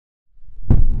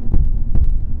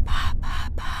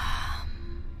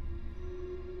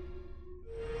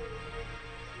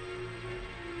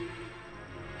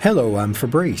Hello, I'm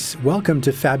Fabrice. Welcome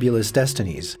to Fabulous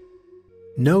Destinies.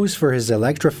 Known for his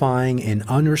electrifying and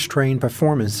unrestrained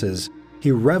performances, he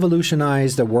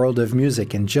revolutionized the world of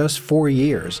music in just 4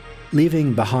 years,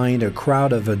 leaving behind a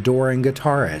crowd of adoring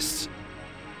guitarists.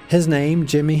 His name,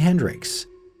 Jimi Hendrix.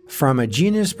 From a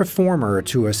genius performer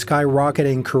to a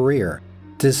skyrocketing career,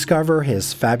 discover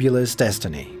his fabulous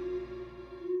destiny.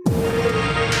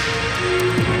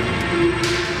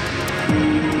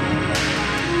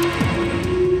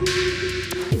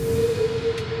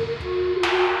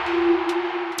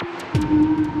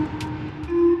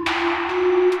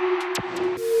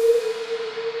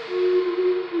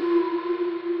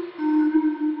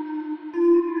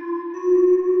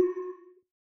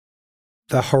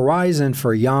 The horizon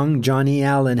for young Johnny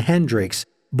Allen Hendrix,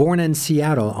 born in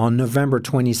Seattle on November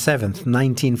 27,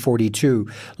 1942,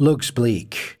 looks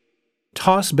bleak.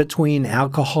 Tossed between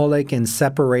alcoholic and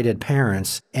separated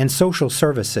parents and social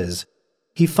services,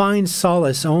 he finds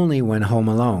solace only when home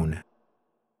alone.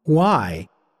 Why?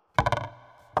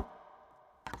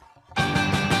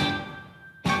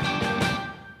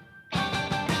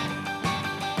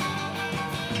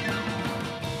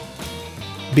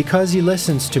 Because he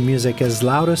listens to music as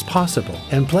loud as possible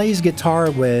and plays guitar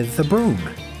with a broom.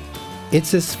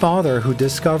 It's his father who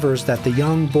discovers that the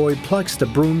young boy plucks the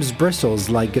broom's bristles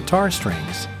like guitar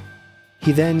strings.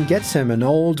 He then gets him an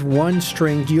old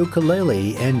one-stringed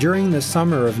ukulele and during the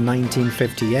summer of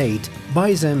 1958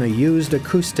 buys him a used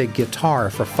acoustic guitar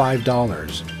for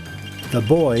 $5. The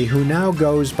boy, who now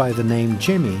goes by the name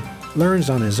Jimmy, learns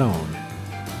on his own.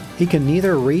 He can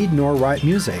neither read nor write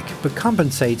music, but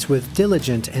compensates with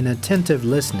diligent and attentive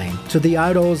listening to the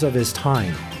idols of his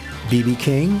time, B.B.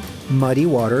 King, Muddy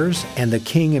Waters, and the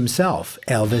King himself,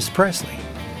 Elvis Presley.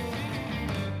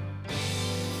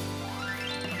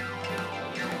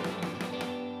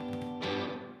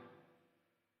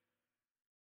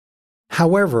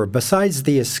 However, besides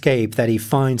the escape that he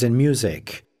finds in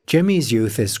music, Jimmy's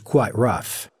youth is quite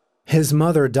rough. His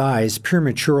mother dies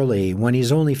prematurely when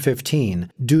he's only 15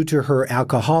 due to her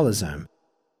alcoholism,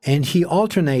 and he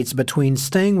alternates between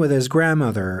staying with his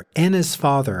grandmother and his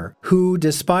father, who,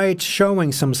 despite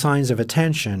showing some signs of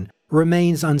attention,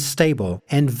 remains unstable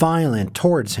and violent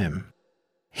towards him.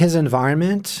 His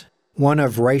environment, one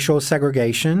of racial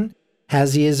segregation,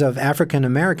 as he is of African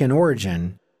American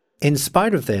origin. In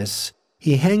spite of this,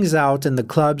 he hangs out in the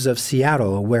clubs of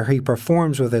Seattle where he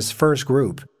performs with his first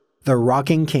group, the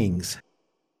Rocking Kings.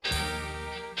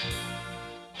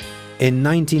 In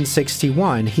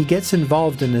 1961, he gets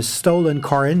involved in a stolen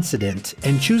car incident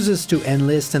and chooses to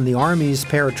enlist in the Army's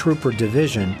paratrooper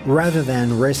division rather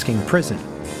than risking prison.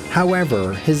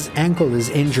 However, his ankle is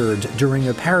injured during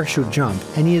a parachute jump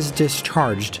and he is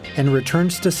discharged and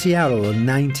returns to Seattle in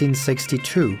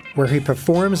 1962, where he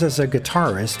performs as a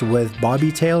guitarist with Bobby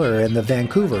Taylor and the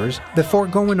Vancouvers before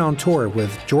going on tour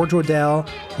with George Odell,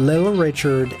 Little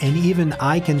Richard, and even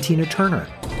Ike and Tina Turner.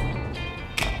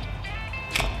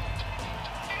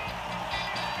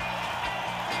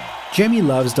 Jimmy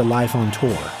loves the life on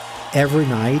tour. Every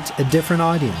night, a different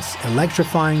audience,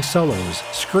 electrifying solos,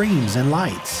 screams, and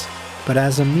lights. But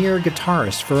as a mere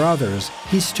guitarist for others,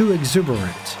 he's too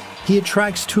exuberant. He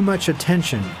attracts too much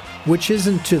attention, which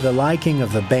isn't to the liking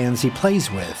of the bands he plays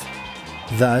with.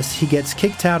 Thus, he gets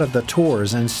kicked out of the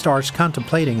tours and starts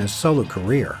contemplating a solo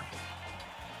career.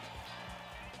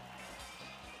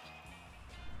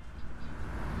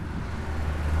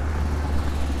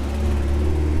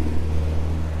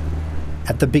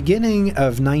 At the beginning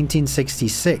of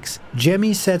 1966,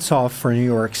 Jimmy sets off for New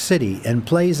York City and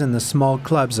plays in the small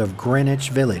clubs of Greenwich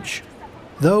Village.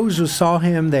 Those who saw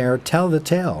him there tell the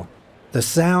tale. The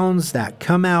sounds that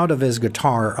come out of his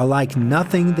guitar are like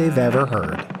nothing they've ever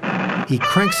heard. He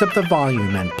cranks up the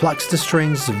volume and plucks the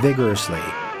strings vigorously.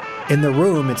 In the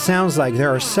room, it sounds like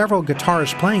there are several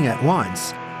guitars playing at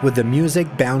once, with the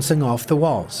music bouncing off the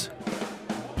walls.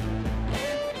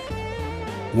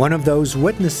 One of those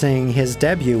witnessing his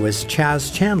debut is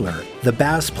Chaz Chandler, the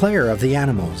bass player of the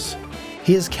Animals.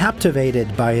 He is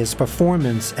captivated by his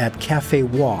performance at Café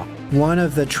Wah, one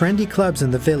of the trendy clubs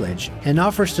in the village, and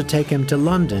offers to take him to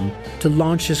London to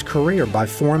launch his career by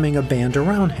forming a band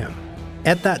around him.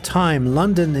 At that time,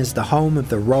 London is the home of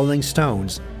the Rolling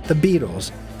Stones, the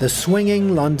Beatles, the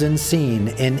swinging London scene,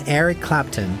 and Eric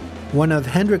Clapton, one of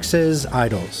Hendrix's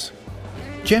idols.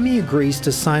 Jimmy agrees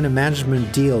to sign a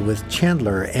management deal with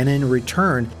Chandler, and in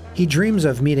return, he dreams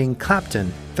of meeting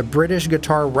Clapton, the British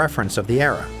guitar reference of the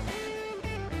era.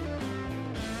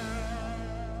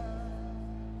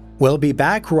 We'll be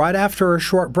back right after a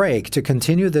short break to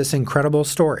continue this incredible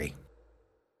story.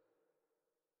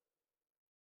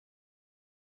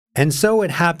 And so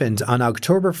it happened on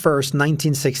October 1st,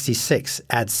 1966,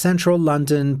 at Central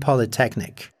London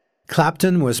Polytechnic.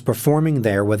 Clapton was performing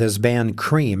there with his band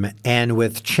Cream, and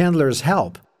with Chandler's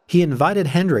help, he invited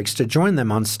Hendrix to join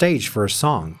them on stage for a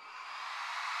song.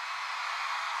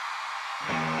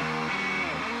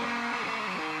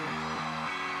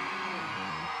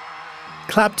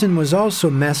 Clapton was also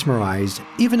mesmerized,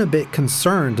 even a bit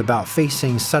concerned about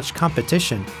facing such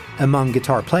competition among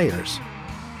guitar players.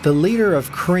 The leader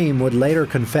of Cream would later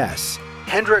confess,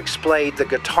 "Hendrix played the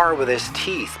guitar with his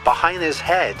teeth behind his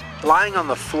head, lying on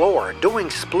the floor, doing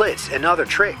splits and other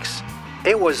tricks.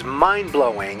 It was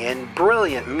mind-blowing and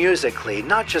brilliant musically,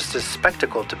 not just a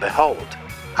spectacle to behold.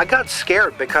 I got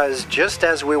scared because just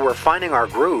as we were finding our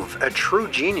groove, a true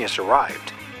genius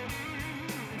arrived."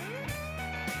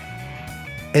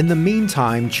 In the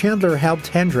meantime, Chandler helped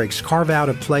Hendrix carve out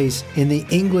a place in the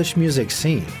English music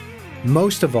scene.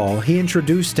 Most of all, he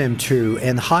introduced him to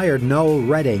and hired Noel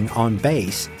Redding on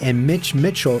bass and Mitch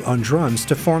Mitchell on drums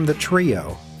to form the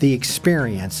trio, The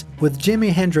Experience, with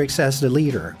Jimi Hendrix as the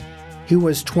leader. He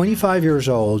was 25 years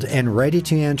old and ready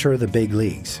to enter the big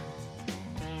leagues.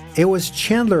 It was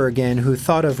Chandler again who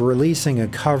thought of releasing a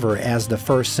cover as the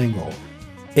first single.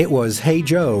 It was Hey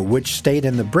Joe, which stayed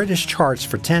in the British charts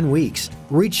for 10 weeks,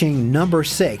 reaching number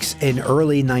 6 in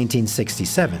early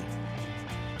 1967.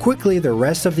 Quickly, the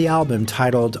rest of the album,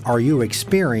 titled Are You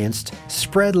Experienced,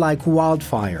 spread like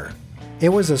wildfire. It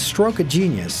was a stroke of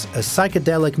genius, a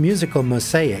psychedelic musical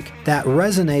mosaic that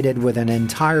resonated with an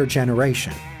entire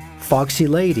generation. Foxy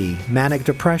Lady, Manic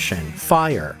Depression,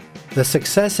 Fire. The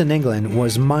success in England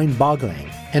was mind-boggling,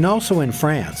 and also in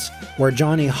France, where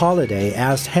Johnny Hallyday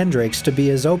asked Hendrix to be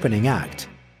his opening act.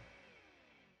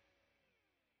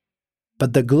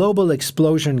 But the global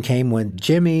explosion came when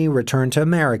Jimi returned to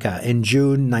America in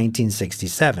June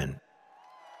 1967.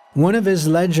 One of his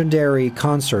legendary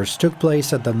concerts took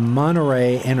place at the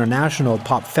Monterey International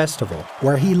Pop Festival,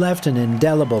 where he left an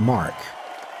indelible mark.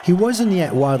 He wasn't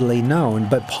yet widely known,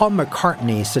 but Paul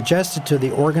McCartney suggested to the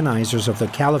organizers of the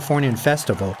Californian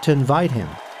festival to invite him.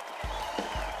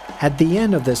 At the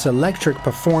end of this electric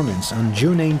performance on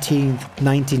June 18,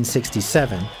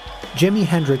 1967, Jimi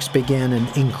Hendrix began an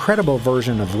incredible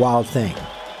version of Wild Thing.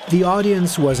 The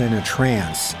audience was in a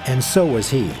trance, and so was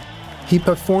he. He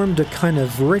performed a kind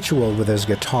of ritual with his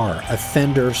guitar, a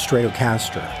Fender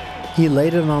Stratocaster. He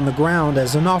laid it on the ground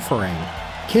as an offering,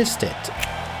 kissed it,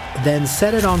 then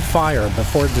set it on fire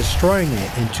before destroying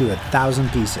it into 1,000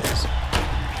 pieces.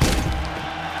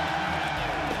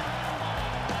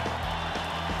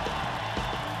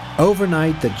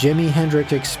 Overnight, the Jimi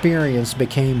Hendrix Experience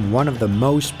became one of the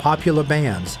most popular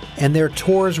bands, and their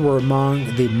tours were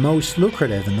among the most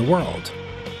lucrative in the world.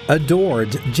 Adored,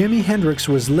 Jimi Hendrix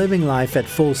was living life at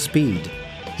full speed.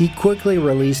 He quickly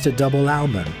released a double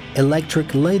album, Electric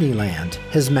Ladyland,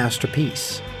 his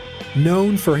masterpiece.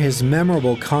 Known for his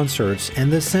memorable concerts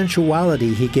and the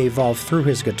sensuality he gave off through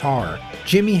his guitar,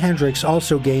 Jimi Hendrix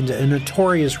also gained a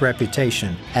notorious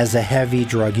reputation as a heavy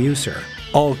drug user,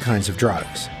 all kinds of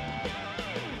drugs.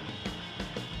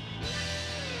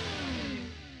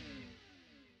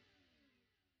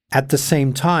 At the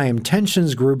same time,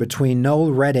 tensions grew between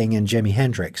Noel Redding and Jimi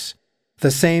Hendrix. The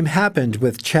same happened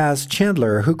with Chas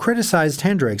Chandler, who criticized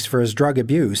Hendrix for his drug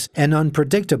abuse and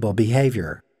unpredictable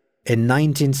behavior. In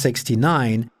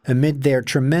 1969, amid their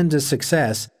tremendous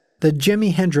success, the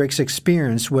Jimi Hendrix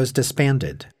Experience was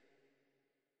disbanded.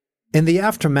 In the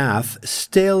aftermath,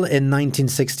 still in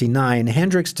 1969,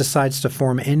 Hendrix decides to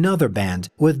form another band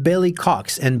with Billy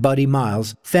Cox and Buddy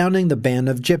Miles, founding the Band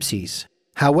of Gypsies.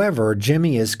 However,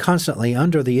 Jimi is constantly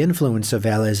under the influence of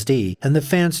LSD, and the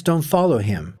fans don't follow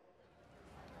him.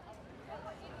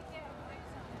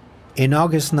 In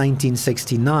August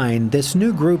 1969, this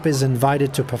new group is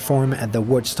invited to perform at the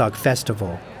Woodstock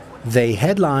Festival. They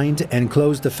headlined and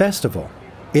closed the festival.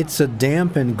 It's a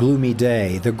damp and gloomy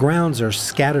day. The grounds are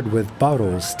scattered with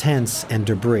bottles, tents, and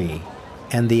debris,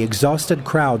 and the exhausted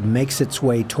crowd makes its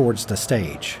way towards the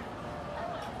stage.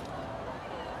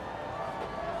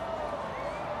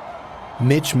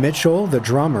 Mitch Mitchell, the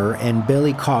drummer, and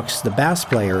Billy Cox, the bass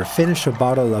player, finish a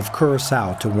bottle of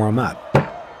Curaçao to warm up.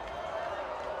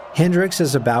 Hendrix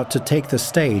is about to take the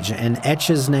stage and etch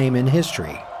his name in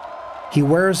history. He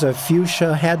wears a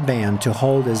fuchsia headband to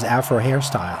hold his afro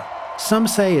hairstyle. Some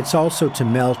say it's also to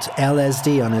melt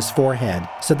LSD on his forehead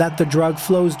so that the drug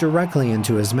flows directly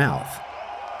into his mouth.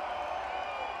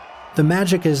 The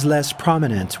magic is less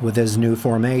prominent with his new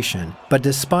formation, but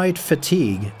despite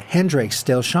fatigue, Hendrix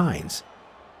still shines.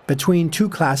 Between two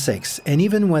classics, and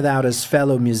even without his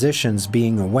fellow musicians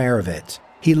being aware of it,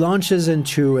 he launches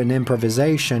into an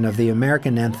improvisation of the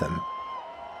American anthem.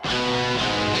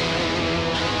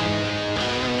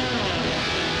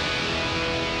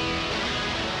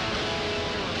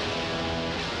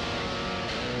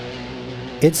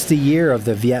 It's the year of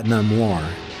the Vietnam War.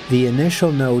 The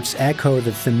initial notes echo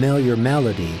the familiar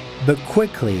melody, but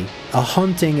quickly, a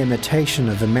haunting imitation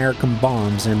of American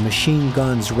bombs and machine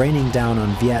guns raining down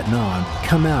on Vietnam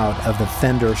come out of the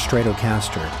Fender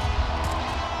Stratocaster.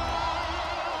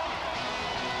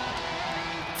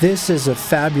 This is a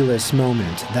fabulous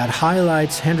moment that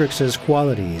highlights Hendrix's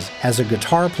qualities as a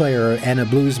guitar player and a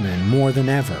bluesman more than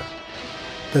ever.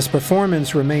 This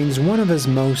performance remains one of his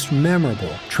most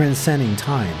memorable, transcending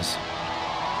times.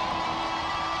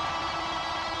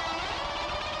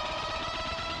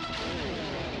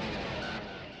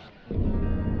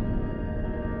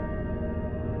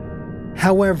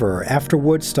 However, after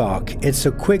Woodstock, it's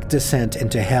a quick descent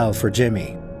into hell for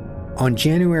Jimi. On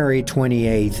January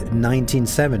 28,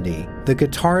 1970, the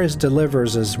guitarist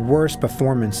delivers his worst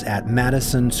performance at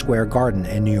Madison Square Garden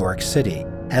in New York City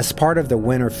as part of the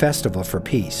Winter Festival for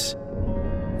Peace.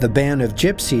 The band of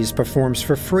gypsies performs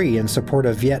for free in support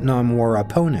of Vietnam War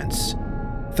opponents.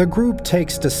 The group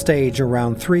takes the stage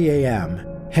around 3 a.m.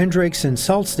 Hendrix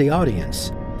insults the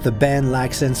audience. The band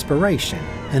lacks inspiration,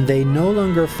 and they no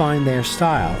longer find their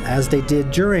style as they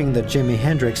did during the Jimi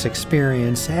Hendrix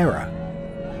Experience era.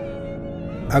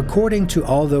 According to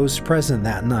all those present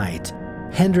that night,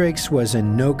 Hendrix was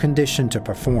in no condition to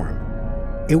perform.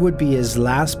 It would be his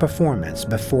last performance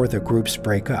before the group's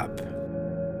breakup.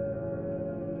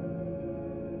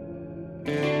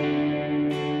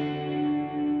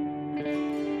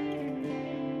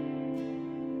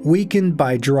 Weakened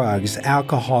by drugs,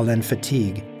 alcohol, and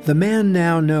fatigue, the man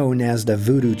now known as the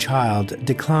Voodoo Child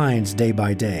declines day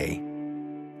by day.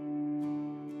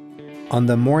 On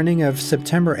the morning of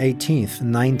September 18,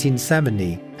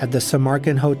 1970, at the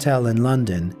Samarkand Hotel in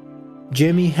London,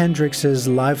 Jimi Hendrix's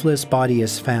lifeless body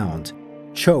is found,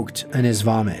 choked in his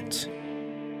vomit.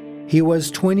 He was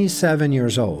 27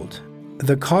 years old.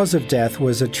 The cause of death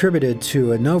was attributed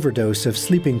to an overdose of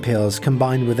sleeping pills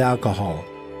combined with alcohol.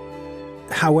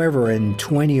 However, in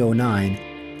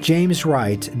 2009, James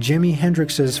Wright, Jimi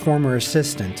Hendrix's former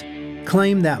assistant,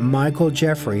 claimed that Michael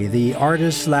Jeffrey, the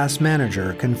artist's last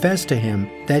manager, confessed to him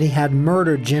that he had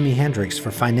murdered Jimi Hendrix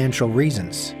for financial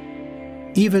reasons.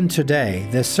 Even today,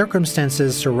 the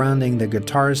circumstances surrounding the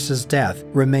guitarist's death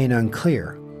remain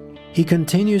unclear. He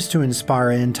continues to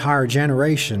inspire entire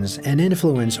generations and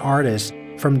influence artists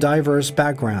from diverse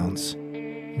backgrounds.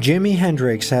 Jimi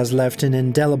Hendrix has left an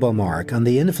indelible mark on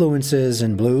the influences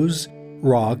in blues,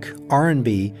 rock,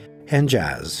 R&B, and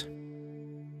jazz.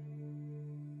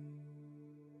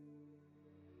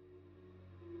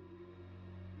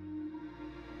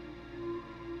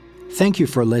 Thank you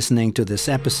for listening to this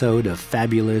episode of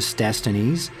Fabulous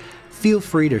Destinies. Feel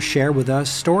free to share with us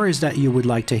stories that you would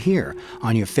like to hear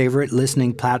on your favorite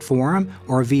listening platform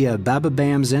or via Baba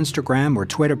Bam's Instagram or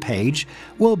Twitter page.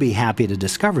 We'll be happy to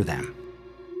discover them.